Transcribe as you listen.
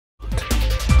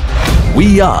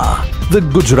We are the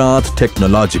Gujarat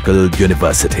Technological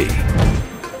University.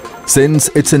 Since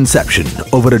its inception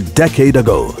over a decade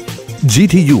ago,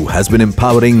 GTU has been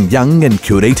empowering young and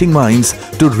curating minds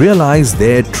to realize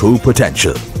their true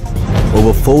potential.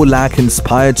 Over 4 lakh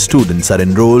inspired students are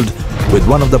enrolled with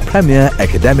one of the premier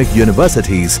academic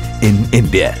universities in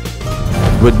India.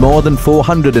 With more than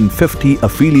 450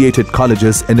 affiliated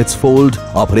colleges in its fold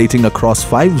operating across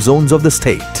 5 zones of the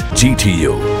state,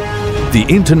 GTU, the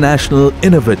International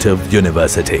Innovative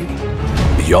University,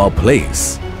 your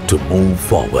place to move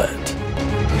forward.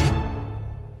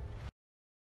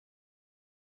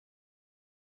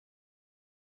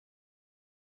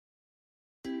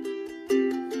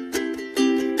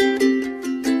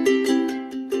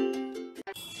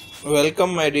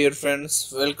 Welcome my dear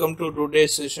friends, welcome to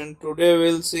today's session. Today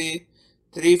we'll see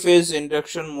 3-phase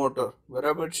induction motor.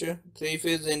 બરાબર છે?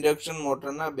 3-phase induction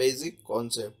motor ના basic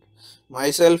concept.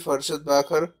 Myself Harshad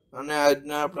Bhakhar અને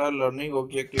આજના આપણા learning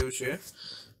objective છે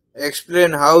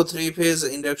explain how 3-phase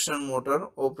induction motor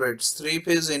operates.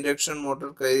 3-phase induction motor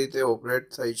કઈ રીતે operate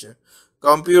થાય છે.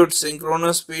 Compute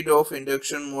synchronous speed of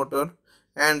induction motor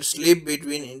and slip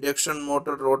between induction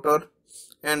motor rotor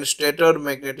and stator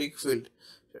magnetic field.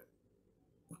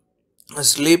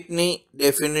 Slip ની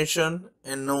definition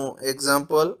એનો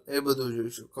example એ બધું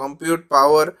જોઈશું. Compute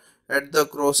power at the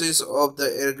crosses of the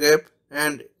air gap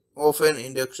and of an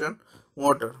induction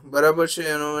motor. બરાબર છે?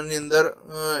 એની અંદર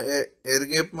air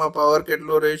gap માં power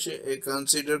કેટલો રહે છે એ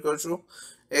કન્સિડર કરશું.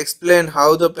 Explain how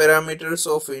the parameters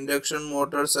of induction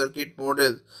motor circuit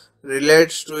model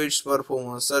relates to its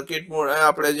performance. Circuit mode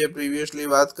આપણે જે previously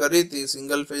વાત કરી હતી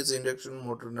સિંગલ ફેઝ ઇન્ડક્શન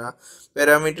મોટરના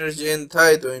પેરામીટર્સ ચેન્જ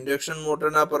થાય તો ઇન્ડક્શન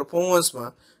મોટરના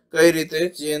પરફોર્મન્સમાં કઈ રીતે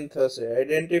ચેન્જ થશે.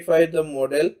 Identify the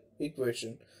model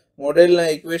equation. મોડેલના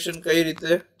ઇક્વેશન કઈ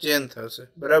રીતે ચેન્જ થશે.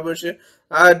 બરાબર છે?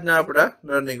 આ આજના આપણા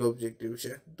લર્નિંગ ઓબ્જેક્ટિવ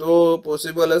છે. તો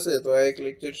પોસિબલ હશે તો આ એક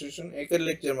લેક્ચર સેશન એક જ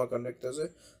લેક્ચરમાં કનેક્ટ થશે,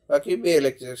 બાકી 2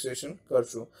 લેક્ચર સેશન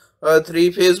કરશું. હવે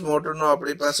 3-phase મોટરનો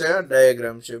આપણી પાસે આ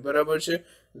ડાયાગ્રામ છે. બરાબર છે?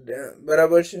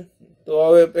 બરાબર છે? તો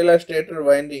હવે પેલા સ્ટેટર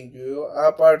વાઇન્ડિંગ જોયો.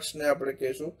 આ પાર્ટ્સને આપણે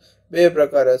કહીશું 2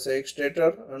 પ્રકાર હશે, એક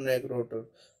સ્ટેટર અને એક રોટર.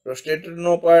 તો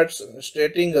સ્ટેટરનો પાર્ટ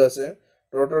સ્ટેટિંગ હશે,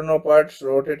 રોટરનો પાર્ટ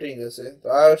રોટેટિંગ હશે. તો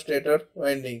આ સ્ટેટર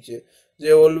વાઇન્ડિંગ છે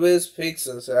જે ઓલવેઝ ફિક્સ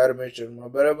હશે આર્મેચરમાં.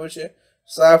 બરાબર છે?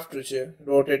 શાફ્ટ છે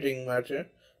રોટેટિંગ માટે.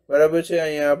 બરાબર છે?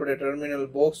 અહીંયા આપણે ટર્મિનલ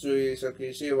બોક્સ જોઈ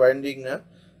શકીએ છીએ વાઇન્ડિંગના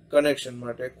કનેક્શન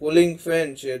માટે. કુલિંગ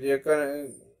ફેન છે જે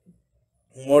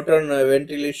મોટરના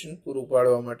વેન્ટિલેશન પૂરું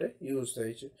પાડવા માટે યુઝ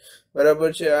થાય છે. બરાબર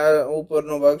છે? આ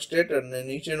ઉપરનો ભાગ સ્ટેટર ને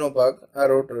નીચેનો ભાગ આ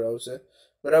રોટર આવશે.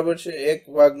 બરાબર છે? એક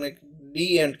ભાગને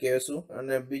ડી એન્ડ કહેશું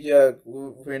અને બીજા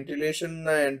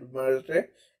વેન્ટિલેશનના એન્ડ માટે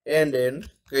એન્ડ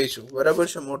કહીશું. બરાબર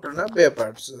છે? મોટરના 2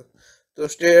 પાર્ટ્સ. તો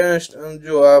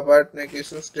જો આ પાર્ટને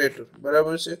કહીશું સ્ટેટર.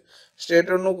 બરાબર છે?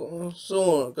 સ્ટેટરનું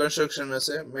શું કન્સ્ટ્રક્શન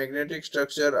હશે? મેગ્નેટિક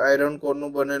સ્ટ્રક્ચર આયરન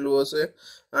કોરનું બનેલું હશે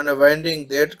અને winding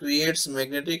that creates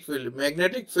magnetic field.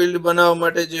 Magnetic field બનાવવા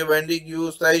માટે જે વાઇન્ડિંગ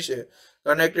યુઝ થાય છે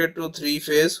કનેક્ટેડ ટુ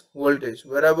 3-phase વોલ્ટેજ.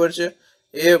 બરાબર છે?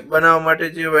 એ બનાવવા માટે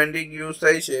જે વાઇન્ડિંગ યુઝ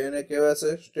થાય છે એને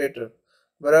કહેવાશે સ્ટેટર.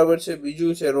 બરાબર છે?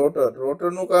 બીજું છે રોટર.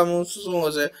 રોટરનું કામ શું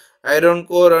હશે? આયરન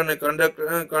કોર અને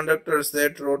conductors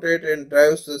that rotate and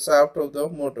drives the shaft of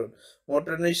the motor.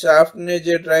 મોટરની શાફ્ટને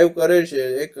જે ડ્રાઈવ કરે છે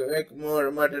એક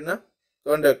માટેના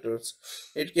conductors.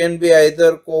 It can be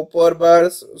either copper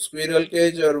bars, squirrel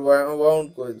cage or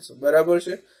wound coils. બરાબર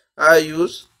છે? આ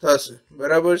યુઝ થશે.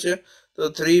 બરાબર છે? તો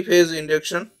 3-phase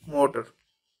induction motor.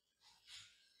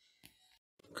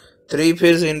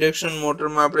 3-phase induction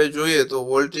મોટરમાં આપણે જોઈએ તો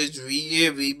વોલ્ટેજ VA,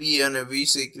 VB અને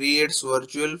VC ક્રિએટ્સ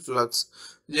વર્ચ્યુઅલ ફ્લક્સ.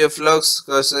 જે ફ્લક્સ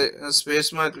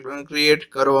સ્પેસમાં ક્રિએટ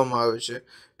કરવામાં આવે છે.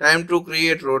 Time to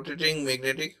create rotating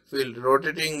magnetic field.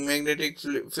 Rotating magnetic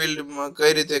ફિલ્ડમાં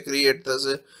કઈ રીતે ક્રિએટ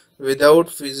થશે?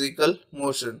 Without physical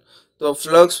motion. તો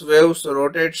flux waves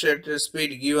રોટેટ્સ at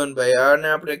speed given by આને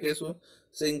આપણે કહીશું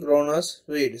synchronous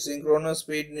speed. Synchronous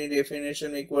સ્પીડની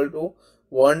definition equal to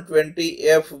 120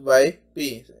 f/p.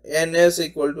 ns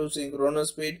equal to synchronous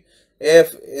speed,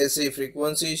 f AC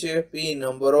frequency છે, p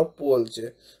number of pole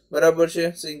છે. બરાબર છે?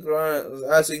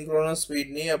 આ સિંક્રોનસ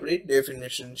સ્પીડની આપણી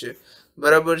ડેફિનેશન છે.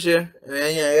 બરાબર છે?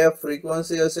 અહીંયા f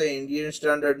ફ્રીક્વન્સી હશે, ઇન્ડિયન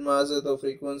સ્ટાન્ડર્ડમાં હશે તો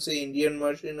ફ્રીક્વન્સી ઇન્ડિયન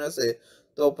મશીન હશે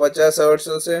તો 50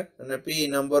 હર્ટ્ઝ હશે અને p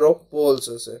નંબર ઓફ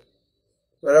પોલ્સ હશે.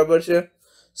 બરાબર છે?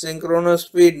 સિંક્રોનસ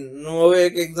સ્પીડ નું હવે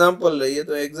એક એક્ઝામ્પલ લઈએ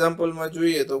તો એક્ઝામ્પલમાં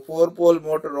જોઈએ તો 4-pole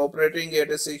motor operating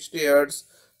at 60 hertz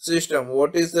system.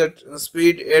 What is the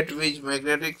speed at which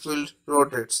magnetic field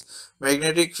રોટેટ્સ.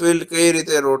 Magnetic field કઈ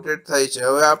રીતે રોટેટ થાય છે?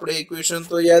 હવે આપણે ઇક્વેશન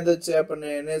તો યાદ જ છે આપણને.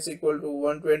 ns equal to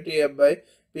 120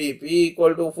 f/p, p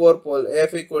equal to 4 pole,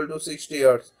 f equal to 60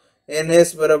 hertz. NS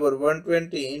બરાબર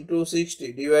 120 into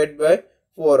 60 divide by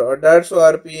 4 1800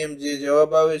 RPM જે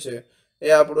જવાબ આવે છે એ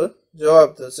આપણો જવાબ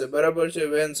થશે બરાબર છે.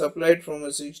 when supplied from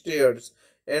a 60 Hz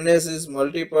NS is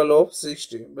multiple of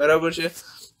 60 બરાબર છે.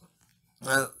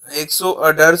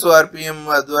 1800 RPM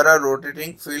દ્વારા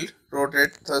રોટેટિંગ ફિલ્ડ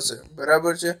રોટેટ થશે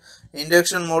બરાબર છે.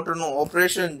 ઇન્ડક્શન મોટરનું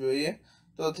ઓપરેશન જોઈએ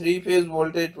તો 3 phase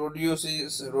voltage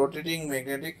produces rotating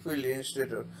magnetic field in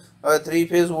stator. હવે 3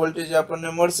 phase voltage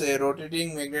આપણને મળશે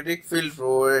રોટેટિંગ મેગ્નેટિક ફિલ્ડ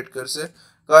પ્રોવાઇડ કરશે.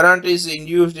 Current is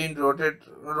induced in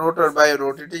rotor by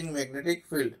rotating magnetic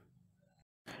field.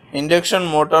 Induction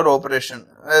motor operation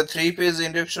 3 phase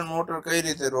induction motor કઈ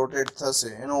રીતે rotate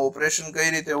થશે એનું ઓપરેશન કઈ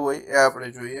રીતે હોય એ આપણે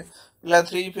જોઈએ. પેલા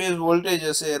 3 phase વોલ્ટેજ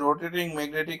હશે રોટેટિંગ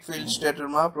મેગ્નેટિક ફિલ્ડ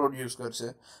સ્ટેટરમાં પ્રોડ્યુસ કરશે.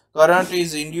 Current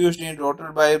is induced in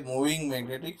rotor by moving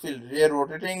magnetic field. જે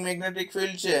રોટેટિંગ મેગ્નેટિક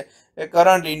ફિલ્ડ છે એ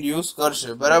કરંટ ઇન્ડ્યુસ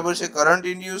કરશે બરાબર છે. કરંટ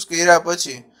ઇન્ડ્યુસ કર્યા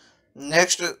પછી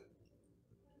નેક્સ્ટ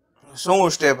શું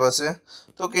સ્ટેપ હશે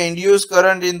તો કે induce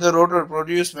current in the rotor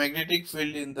produce magnetic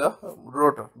field in the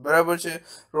rotor બરાબર છે.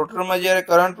 રોટરમાં જ્યારે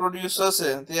કરંટ પ્રોડ્યુસ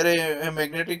થશે ત્યારે એ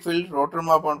મેગ્નેટિક ફિલ્ડ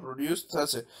રોટરમાં પણ પ્રોડ્યુસ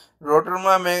થશે.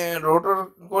 રોટરમાં રોટર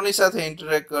કોની સાથે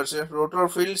ઇન્ટરેક્ટ કરશે? રોટર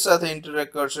ફિલ્ડ સાથે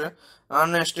ઇન્ટરેક્ટ કરશે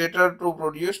અને સ્ટેટર ટુ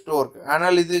પ્રોડ્યુસ ટોર્ક.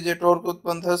 આના લીધે જે ટોર્ક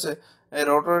ઉત્પન્ન થશે એ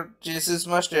રોટર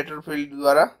ચેસિસમાં સ્ટેટર ફિલ્ડ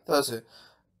દ્વારા થશે.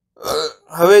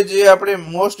 હવે જે આપણે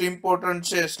મોસ્ટ ઇમ્પોર્ટન્ટ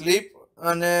છે સ્લીપ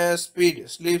અને સ્પીડ,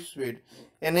 સ્લીપ સ્પીડ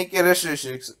એની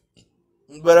કેરેક્ટરિસ્ટિક્સ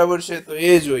બરાબર છે તો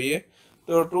એ જોઈએ.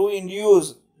 તો two induce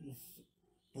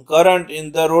current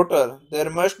in the rotor there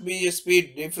must be a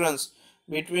speed difference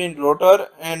between rotor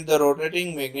and the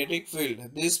rotating magnetic field.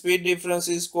 This speed difference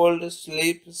is called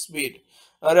slip speed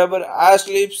બરાબર. આ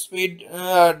slip speed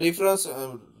difference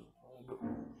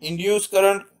induce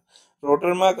current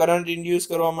રોટરમાં current induce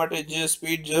કરવા માટે જે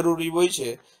speed જરૂરી હોય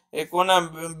છે એ કોના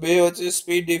બે વચ્ચે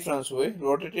સ્પીડ ડિફરન્સ હોય?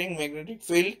 રોટેટિંગ મેગ્નેટિક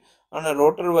ફિલ્ડ અને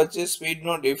રોટર વચ્ચે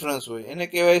સ્પીડનો ડિફરન્સ હોય એને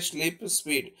કહેવાય સ્લીપ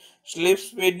સ્પીડ. સ્લીપ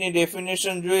સ્પીડની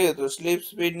ડેફિનેશન જોઈએ તો સ્લીપ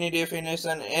સ્પીડની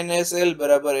ડેફિનેશન NSL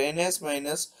બરાબર NS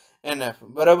માઇનસ NF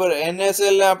બરાબર.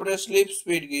 NSL ને આપણે સ્લીપ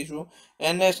સ્પીડ કહીશું,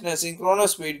 NS ને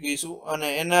સિંક્રોનસ સ્પીડ કહીશું અને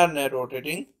NR ને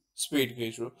રોટેટિંગ સ્પીડ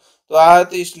કહીશું. તો આ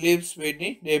હતી સ્લીપ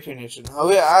સ્પીડની ડેફિનેશન.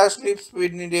 હવે આ સ્લીપ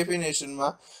સ્પીડની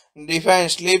ડેફિનેશનમાં ડિફાઇન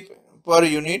સ્લીપ પર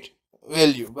યુનિટ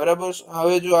વેલ્યુ બરાબર.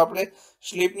 હવે જો આપણે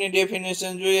સ્લીપની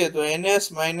ડેફિનેશન જોઈએ તો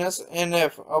NS minus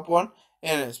NF upon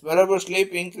NS બરાબર.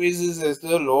 Slip increases as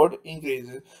the load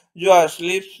increases. જો આ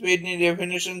સ્લીપ સ્પીડની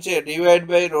ડેફિનેશન છે ડિવાઈડ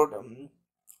બાય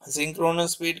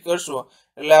સિંક્રોનસ સ્પીડ કરશો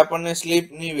એટલે આપણને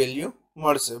સ્લીપની વેલ્યુ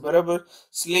મળશે બરાબર.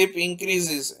 Slip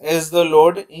increases as the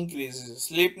load increases.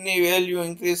 સ્લીપની value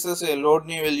increase થશે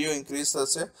લોડની વેલ્યુ ઇન્ક્રીઝ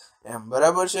થશે એમ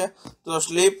બરાબર છે. તો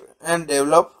સ્લીપ એન્ડ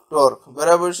ડેવલપ ટોર્ક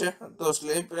બરાબર છે. તો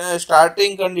સ્લીપ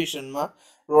સ્ટાર્ટિંગ કન્ડિશનમાં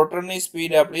રોટરની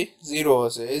સ્પીડ આપણી 0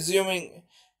 હશે. એઝ્યુમિંગ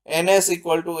NS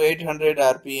equal to 800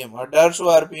 RPM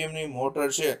 1800 RPM ની મોટર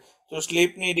છે તો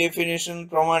સ્લીપની ડેફિનેશન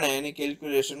પ્રમાણે એની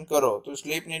કેલ્ક્યુલેશન કરો. તો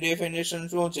સ્લીપની ડેફિનેશન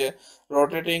શું છે?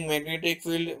 Rotating magnetic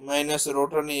field minus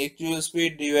રોટરની actual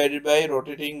speed divided by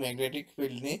rotating magnetic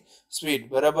ફિલ્ડની સ્પીડ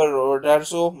બરાબર.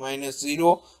 1800 માઇનસ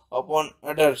 0 અપોન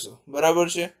 1800 બરાબર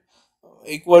છે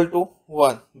ઇક્વલ ટુ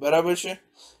 1 બરાબર છે.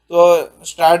 તો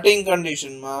સ્ટાર્ટિંગ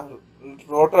કન્ડિશનમાં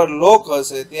રોટર લોક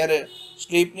હશે ત્યારે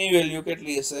સ્લીપની વેલ્યુ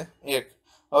કેટલી હશે? 1.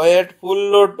 હવે at full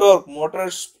load torque motor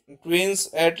twins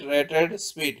at rated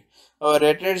speed. હવે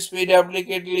રેટેડ સ્પીડ આપણી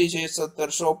કેટલી છે?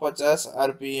 1750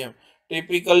 RPM.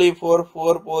 Typically four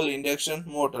 4 pole induction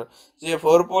motor. જે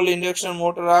 4 પોલ ઇન્ડક્શન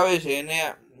મોટર આવે છે એને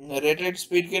રેટેડ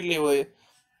સ્પીડ કેટલી હોય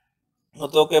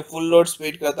તો કે ફૂલ લોડ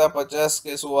સ્પીડ કરતા 50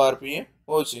 કે 100 RPM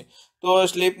ઓછી. તો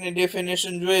સ્લીપની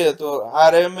ડેફિનેશન જોઈએ તો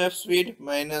RMF speed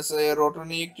minus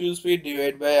રોટરની actual speed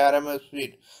divide by RMF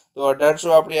speed. તો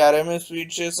 1800 આપણી RMF સ્પીડ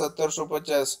છે,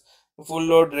 1750 ફૂલ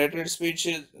લોડ રેટેડ સ્પીડ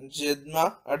છે છેદમાં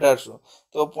 1800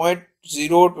 તો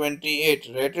 0.028.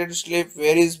 Rated slip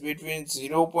varies between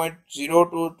 0.02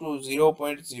 two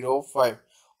 0.05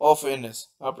 of NS.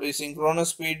 આપણી સિંક્રોનસ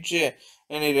સ્પીડ છે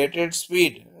એની રેટેડ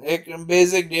સ્પીડ એક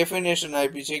બેઝિક ડેફિનેશન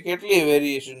આપી છે કેટલી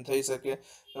વેરિએશન થઈ શકે?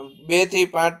 2 થી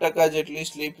 5% જેટલી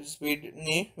સ્લીપ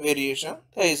સ્પીડની વેરિએશન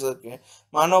થઈ શકે.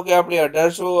 માનો કે આપણી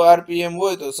 1800 RPM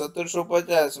હોય તો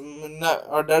 1750 ના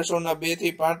 1800 ના 2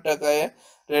 થી 5% એ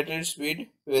રેટેડ સ્પીડ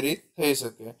વેરી થઈ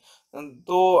શકે.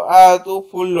 તો આ હતું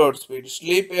full load speed.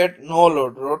 Slip at no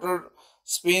load. Rotor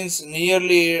સ્પિન્સ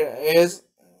nearly as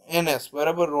NS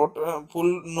બરાબર. રોટર ફૂલ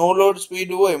નો લોડ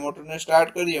સ્પીડ હોય, મોટરને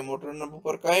સ્ટાર્ટ કરીએ, મોટરના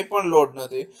ઉપર કંઈ પણ લોડ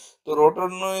નથી તો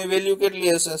રોટરની વેલ્યુ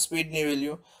કેટલી હશે? સ્પીડની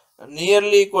value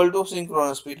nearly equal to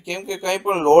synchronous speed. કેમ કે કંઈ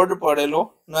પણ લોડ પડેલો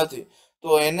નથી.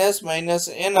 તો NS minus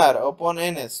NR upon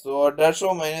NS. તો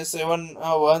 1800 માઇનસ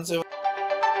 170